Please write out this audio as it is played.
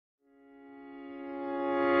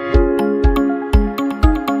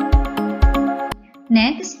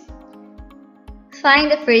Next, find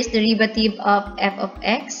the first derivative of f of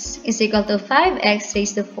x is equal to 5x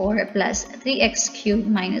raised to 4 plus 3x cubed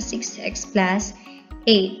minus 6x plus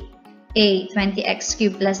 8. A. 20x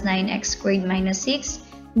cubed plus 9x squared minus 6.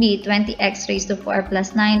 B. 20x raised to 4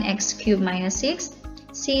 plus 9x cubed minus 6.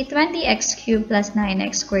 C. 20x cubed plus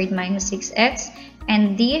 9x squared minus 6x.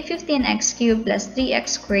 And D. 15x cubed plus 3x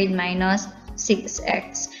squared minus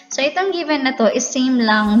 6x. So, itong given na to is same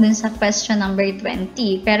lang dun sa question number 20.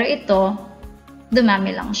 Pero ito,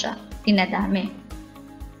 dumami lang siya. Pinadami.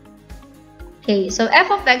 Okay, so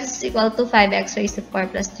f of x is equal to 5x raised to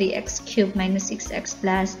 4 plus 3x cubed minus 6x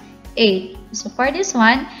plus 8. So, for this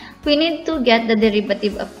one, we need to get the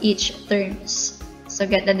derivative of each terms. So,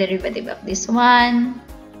 get the derivative of this one,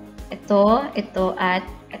 ito, at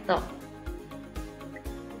ito.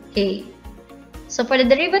 Okay. So, for the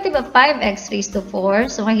derivative of 5x raised to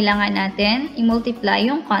 4, so kailangan natin i-multiply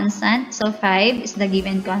yung constant. So, 5 is the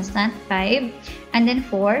given constant, 5. And then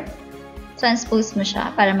 4, transpose mo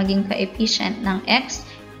siya para maging coefficient ng x.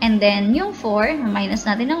 And then, yung 4, minus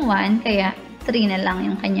natin ng 1, kaya 3 na lang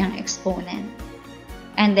yung kanyang exponent.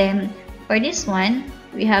 And then, for this one,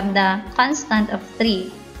 we have the constant of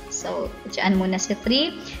 3. So, dyan muna si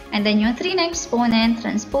 3. And then, yung 3 na exponent,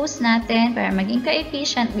 transpose natin para maging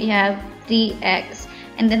coefficient, we have 3x.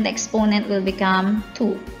 And then, the exponent will become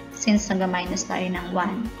 2 since nag-minus tayo ng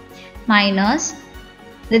 1. Minus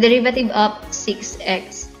the derivative of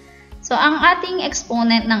 6x. So, ang ating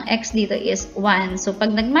exponent ng x dito is 1. So,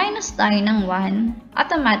 pag nag-minus tayo ng 1,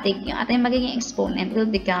 automatic, yung ating magiging exponent will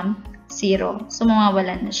become 0. So,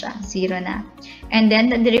 mawawalan na siya. 0 na. And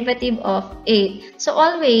then, the derivative of 8. So,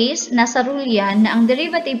 always, nasa rule yan na ang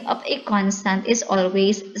derivative of a constant is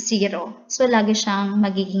always 0. So, lagi siyang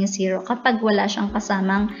magiging 0 kapag wala siyang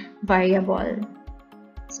kasamang variable.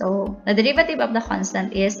 So, the derivative of the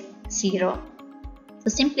constant is 0.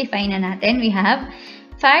 So, simplify na natin. We have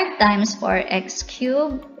 5 times 4x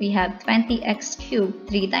cubed. We have 20x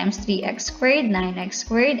cubed. 3 times 3x squared. 9x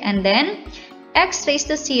squared. And then, x raised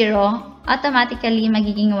to 0, automatically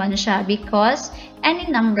magiging 1 siya because any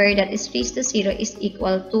number that is raised to 0 is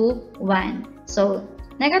equal to 1. So,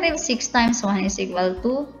 negative 6 times 1 is equal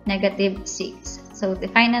to negative 6. So, the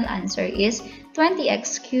final answer is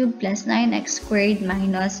 20x cubed plus 9x squared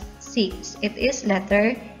minus 6. It is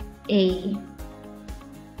letter A.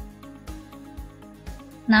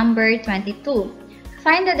 Number 22.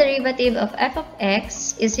 Find the derivative of f of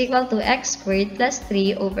x is equal to x squared plus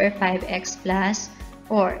 3 over 5x plus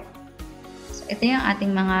 4. So, ito yung ating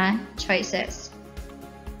mga choices.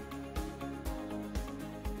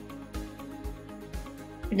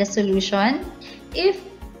 The solution, if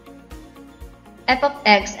f of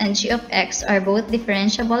x and g of x are both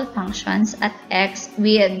differentiable functions at x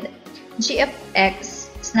with g of x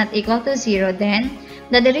is not equal to 0, then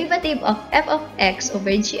the derivative of f of x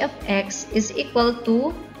over g of x is equal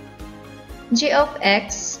to g of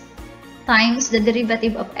x times the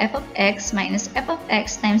derivative of f of x minus f of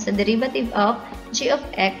x times the derivative of g of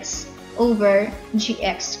x over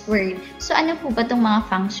gx squared. So, ano po ba itong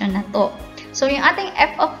mga function na to? So, yung ating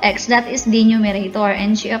f of x, that is the numerator,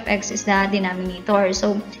 and g of x is the denominator.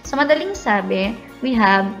 So, sa madaling sabi, we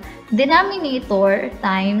have denominator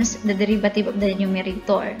times the derivative of the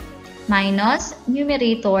numerator minus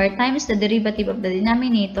numerator times the derivative of the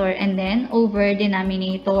denominator and then over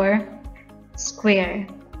denominator square.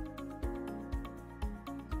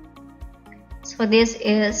 So, this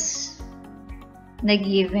is the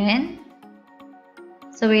given.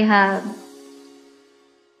 So, we have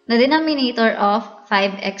the denominator of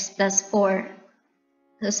 5x plus 4.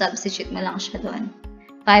 So, substitute mo lang siya doon.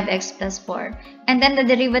 5x plus 4. And then, the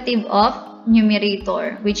derivative of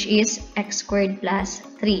numerator, which is x squared plus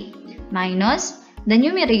 3. Minus the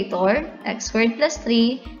numerator, x squared plus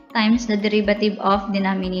 3, times the derivative of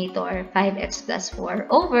denominator, 5x plus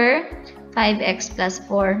 4, over 5x plus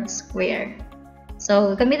 4 square.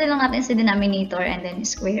 So, gamitin lang natin sa denominator and then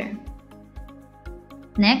square.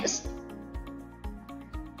 Next,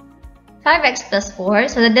 5x plus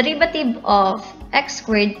 4. So, the derivative of x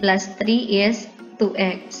squared plus 3 is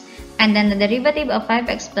 2x. And then, the derivative of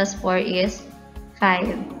 5x plus 4 is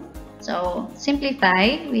 5. So,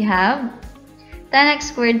 simplify, we have 10x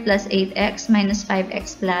squared plus 8x minus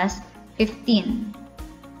 5x plus 15.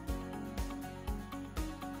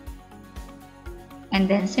 And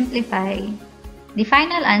then simplify. The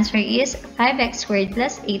final answer is 5x squared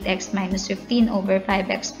plus 8x minus 15 over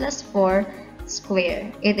 5x plus 4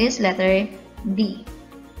 square. It is letter D.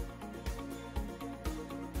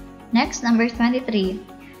 Next, number 23.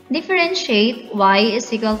 Differentiate y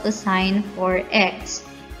is equal to sine 4x.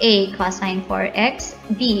 A. Cosine 4x.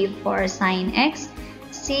 B. 4 sine x.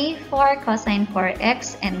 C for cosine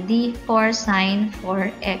 4x, and D for sine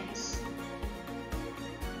 4x.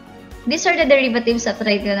 These are the derivatives of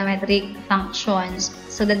trigonometric functions.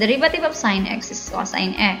 So the derivative of sine x is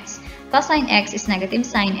cosine x. Cosine x is negative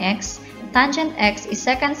sine x. Tangent x is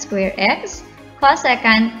secant square x.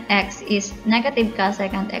 Cosecant x is negative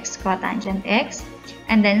cosecant x cotangent x.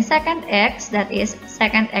 And then secant x, that is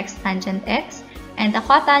secant x tangent x. And the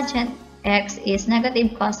cotangent x is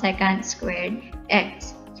negative cosecant squared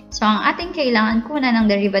x. So ang ating kailangan kunan ng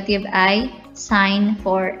derivative ay sine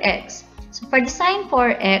 4x. So for the sine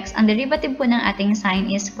 4x, ang derivative po ng ating sine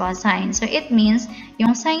is cosine. So it means,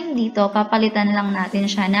 yung sine dito, papalitan lang natin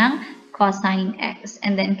siya ng cosine x.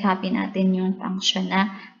 And then copy natin yung function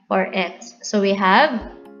na 4x. So we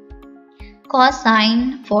have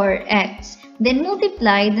cosine 4x. Then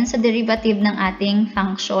multiply dun sa derivative ng ating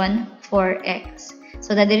function 4x.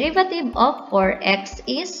 So the derivative of 4x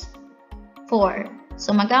is 4.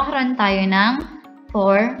 So magkakaroon tayo ng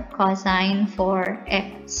 4 cosine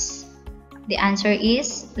 4x. The answer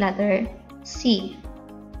is letter C.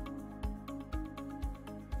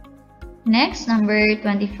 Next, number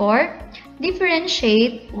 24.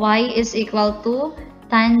 Differentiate y is equal to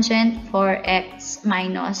tangent 4x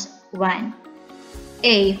minus 1.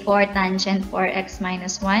 A for tangent 4x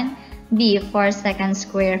minus 1. B for secant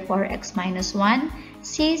square 4x minus 1.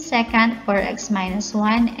 C secant 4x minus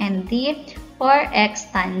 1. And D for x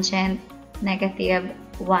tangent negative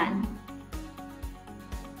 1.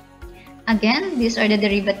 Again, these are the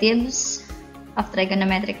derivatives of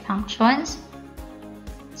trigonometric functions.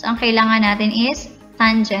 So, ang kailangan natin is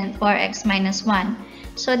tangent 4x minus 1.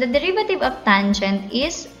 So, the derivative of tangent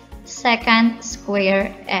is secant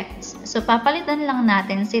square x. So, papalitan lang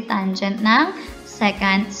natin si tangent ng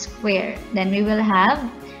secant square. Then, we will have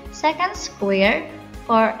secant square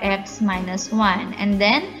 4x minus 1. And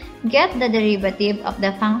then, get the derivative of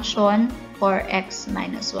the function 4x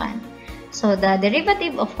minus 1. So, the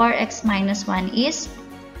derivative of 4x minus 1 is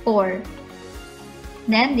 4.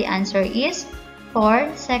 Then, the answer is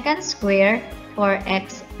 4 secant square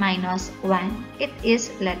 4x minus 1. It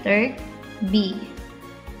is letter B.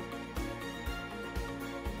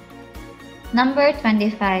 Number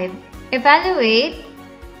 25. Evaluate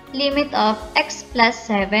limit of x plus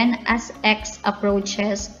 7 as x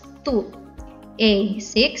approaches 2. A.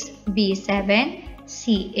 6, B. 7,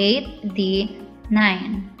 C. 8, D.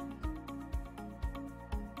 9.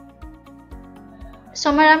 So,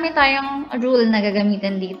 marami tayong rule na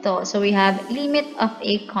gagamitin dito. So, we have limit of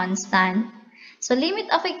a constant. So, limit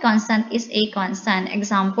of a constant is a constant.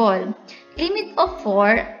 Example, limit of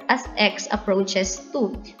 4 as x approaches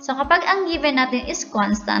 2. So, kapag ang given natin is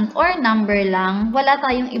constant or number lang, wala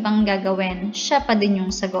tayong ibang gagawin. Siya pa din yung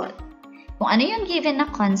sagot. Kung ano yung given na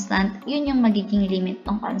constant, yun yung magiging limit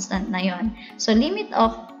ng constant na yun. So, limit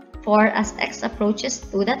of 4 as x approaches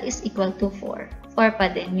 2, that is equal to 4. 4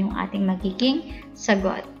 pa din yung ating magiging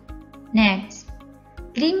sagot. Next,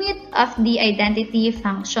 limit of the identity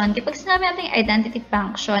function. Kapag sinabi natin identity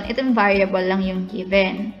function, itong variable lang yung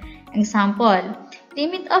given. Example,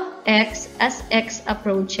 limit of x as x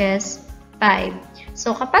approaches 5.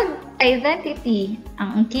 So, kapag identity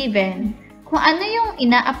ang given, kung ano yung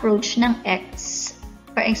ina-approach ng x,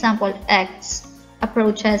 for example, x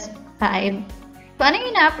approaches 5, kung ano yung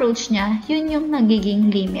ina-approach niya, yun yung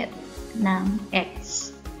magiging limit ng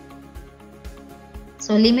x.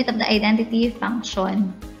 So, limit of the identity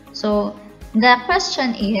function. So, the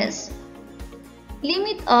question is,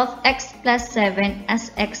 limit of x plus 7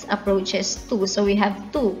 as x approaches 2. So, we have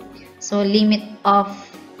 2. So, limit of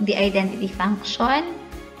the identity function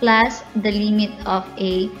plus the limit of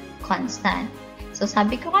a constant. So,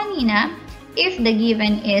 sabi ko kanina, if the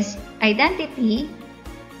given is identity,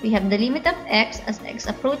 we have the limit of x as x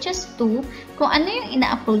approaches 2. Kung ano yung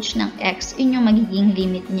ina-approach ng x, yun yung magiging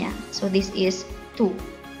limit niya. So, this is 2.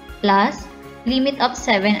 Plus, limit of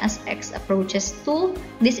 7 as x approaches 2.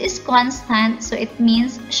 This is constant. So, it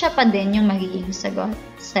means siya pa din yung magiging sagot.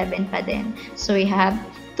 7 pa din. So, we have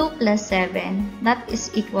 2 plus 7. That is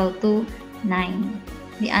equal to 9.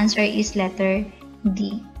 The answer is letter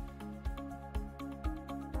D.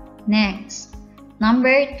 Next.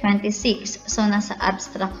 Number 26. So, nasa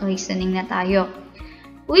abstract reasoning na tayo.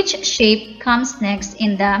 Which shape comes next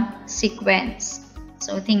in the sequence?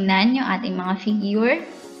 So, tingnan yung ating mga figure.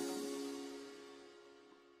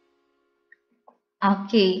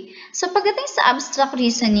 Okay. So, pagdating sa abstract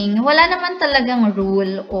reasoning, wala naman talagang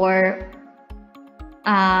rule or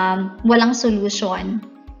walang solution.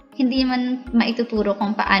 Hindi man maituturo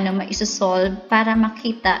kung paano maisosolve para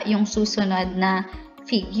makita yung susunod na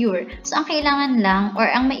figure. So, ang kailangan lang or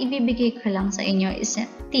ang maibibigay ko lang sa inyo is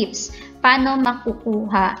tips paano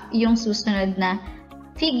makukuha yung susunod na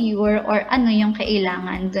figure or ano yung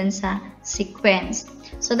kailangan dun sa sequence.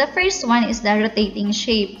 So, the first one is the rotating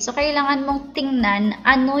shape. So, kailangan mong tingnan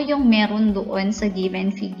ano yung meron doon sa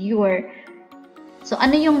given figure. So,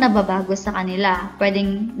 ano yung nababago sa kanila?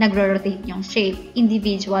 Pwedeng nagro-rotate yung shape,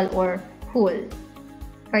 individual or whole.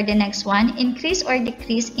 For the next one, increase or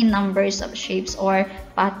decrease in numbers of shapes or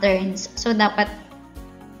patterns. So, dapat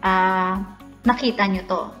nakita nyo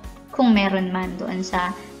to kung meron man doon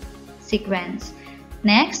sa sequence.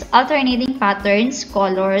 Next, alternating patterns,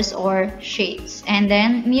 colors, or shapes. And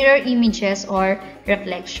then, mirror images or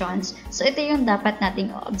reflections. So, ito yung dapat nating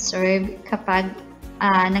observe kapag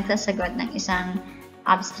nagsasagot ng isang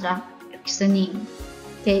abstract reasoning.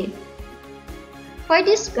 Okay. For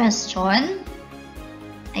this question,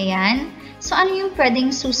 ayan. So, ano yung pwedeng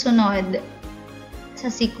susunod sa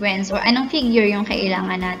sequence or anong figure yung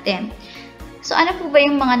kailangan natin? So, ano po ba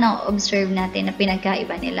yung mga na-observe natin na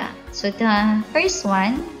pinagkaiba nila? So, the first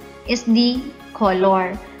one is the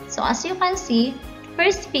color. So, as you can see,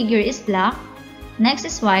 first figure is black, next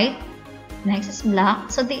is white, next is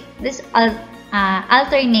black. So, this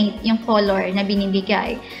alternate yung color na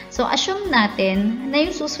binibigay. So, assume natin na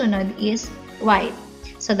yung susunod is white.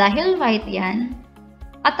 So, dahil white yan,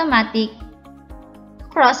 automatic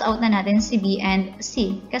cross out na natin si B and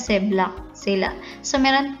C kasi black sila. So,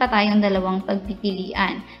 meron pa tayong dalawang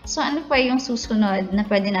pagpipilian. So, ano pa yung susunod na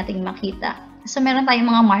pwede nating makita? So, meron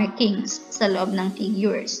tayong mga markings sa loob ng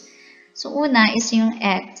figures. So, una is yung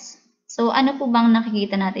X. So, ano po bang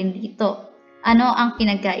nakikita natin dito? Ano ang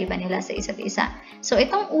pinagkaiba nila sa isa't isa? So,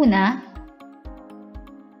 itong una,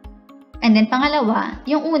 and then pangalawa,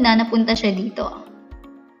 yung una napunta siya dito.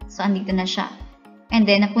 So, andito na siya. And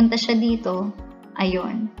then, napunta siya dito.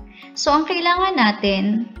 Ayun. So, ang kailangan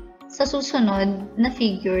natin sa susunod na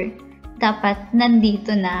figure, dapat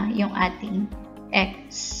nandito na yung ating X.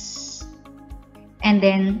 And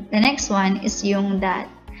then, the next one is yung dot.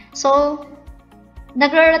 So,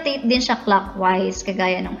 nagro-rotate din siya clockwise,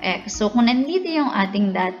 kagaya ng X. So, kung nandito yung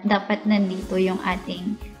ating dot, dapat nandito yung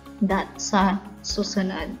ating dot sa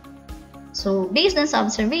susunod. So, based on sa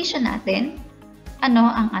observation natin,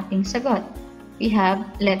 ano ang ating sagot? We have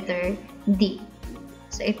letter D.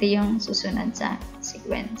 So, ito yung susunod sa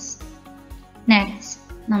sequence. Next,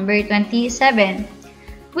 number 27.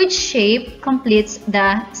 Which shape completes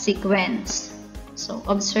the sequence? So,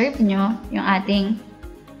 observe nyo yung ating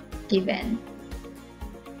given.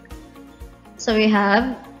 So, we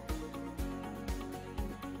have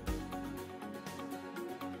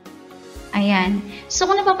ayan. So,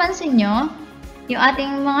 kung napapansin nyo, yung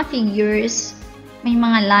ating mga figures, may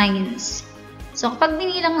mga lines. So, kapag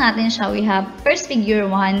binilang natin siya, we have first figure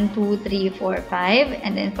 1, 2, 3, 4, 5.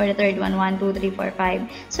 And then for the third one, 1, 2, 3, 4,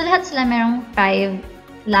 5. So, lahat sila merong 5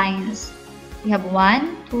 lines. We have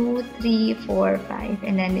 1, 2, 3, 4, 5.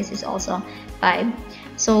 And then this is also 5.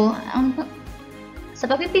 So, sa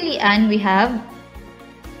pagpipilian, we have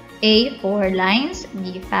A, 4 lines,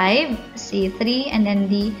 B, 5, C, 3, and then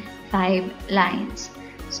D, 5 lines.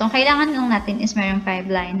 So, ang kailangan lang natin is merong 5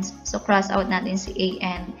 lines. So, cross out natin si A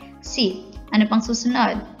and C. Ano pang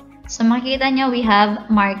susunod? So, makikita nyo, we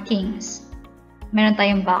have markings. Meron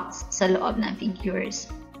tayong box sa loob ng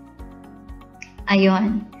figures.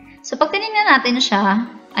 Ayun. So, pag tinignan natin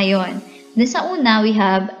siya, ayun. Then sa una, we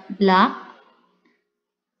have black.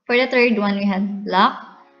 For the third one, we have black.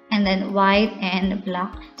 And then white and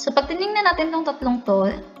black. So, pag tinignan natin itong tatlong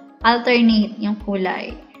to, alternate yung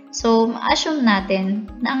kulay. So, assume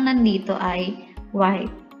natin na ang nandito ay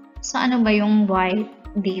white. So, ano ba yung white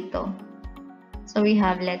dito? So, we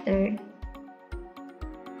have letter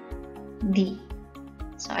D.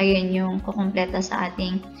 So, ayun yung kukumpleta sa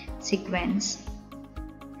ating sequence.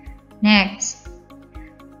 Next,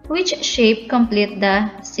 which shape complete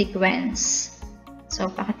the sequence?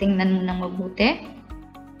 So, pakitingnan mo ng mabuti.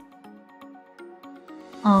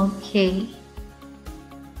 Okay.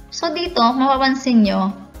 So, dito, mapapansin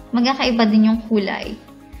nyo, magkakaiba din yung kulay.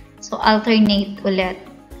 So, alternate ulit.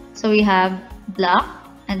 So, we have black,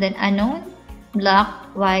 and then unknown, black,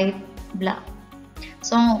 white, black.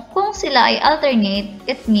 So, kung sila ay alternate,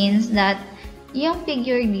 it means that yung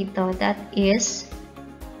figure dito, that is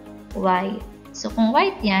white. So, kung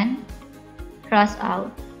white yan, cross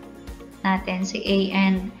out natin si A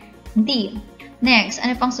and D. Next,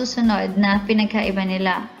 ano pang susunod na pinagkaiba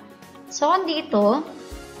nila? So, dito,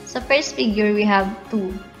 sa first figure, we have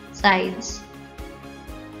 2 sides.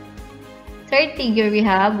 Third figure, we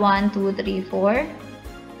have 1, 2, 3, 4.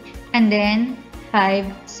 And then, 5,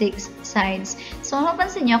 6 sides. So,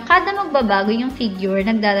 mapapansin nyo, kada magbabago yung figure,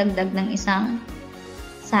 nagdadagdag ng isang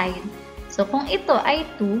side. So, kung ito ay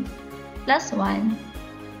 2, plus 1,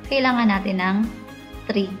 kailangan natin ng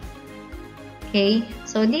 3. Okay?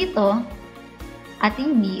 So, dito,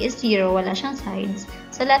 ating B is 0, wala siyang sides.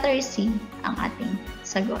 So, letter C ang ating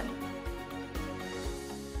sagot.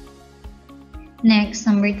 Next,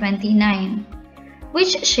 number 29.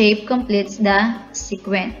 Which shape completes the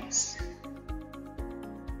sequence?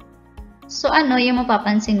 So, ano yung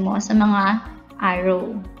mapapansin mo sa mga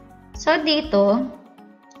arrow? So, dito,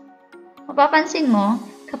 mapapansin mo,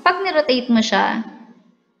 kapag nirotate mo siya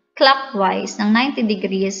clockwise ng 90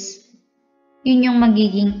 degrees, yun yung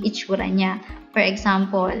magiging itsura niya. For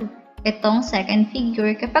example, itong second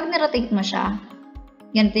figure, kapag nirotate mo siya,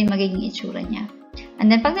 ganito yung magiging itsura niya. And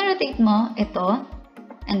then, pag nirotate mo, ito,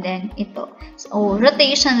 and then ito. So,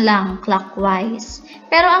 rotation lang, clockwise.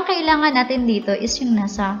 Pero ang kailangan natin dito is yung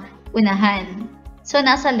nasa unahan. So,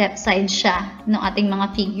 nasa left side siya ng ating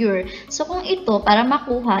mga figure. So, kung ito, para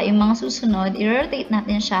makuha yung mga susunod, i-rotate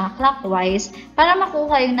natin siya clockwise. Para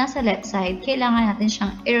makuha yung nasa left side, kailangan natin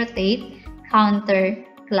siyang i-rotate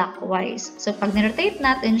counterclockwise. So, pag ni-rotate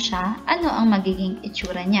natin siya, ano ang magiging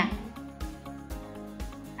itsura niya?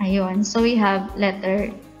 Ayun. So, we have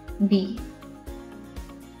letter B.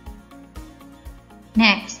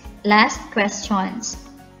 Next, last questions.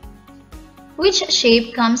 Which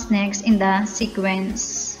shape comes next in the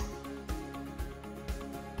sequence?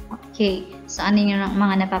 Okay, so ano yung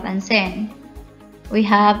mga napapansin? We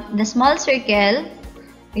have the small circle,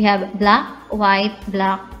 we have black, white,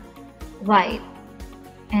 white.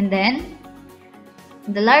 And then,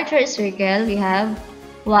 the larger circle, we have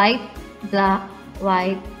white, black,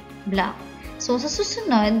 white, black. So, sa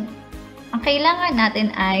susunod, ang kailangan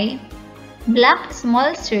natin ay black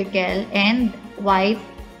small circle and white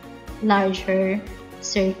larger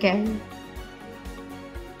circle.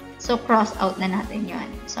 So, cross out na natin yon.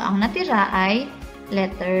 So, ang natira ay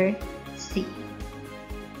letter C.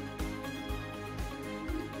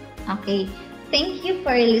 Okay. Thank you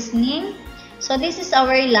for listening. So, this is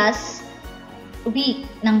our last week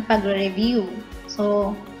ng pag-review.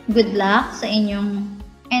 So, good luck sa inyong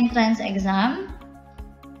entrance exam.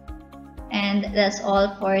 And that's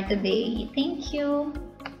all for today. Thank you.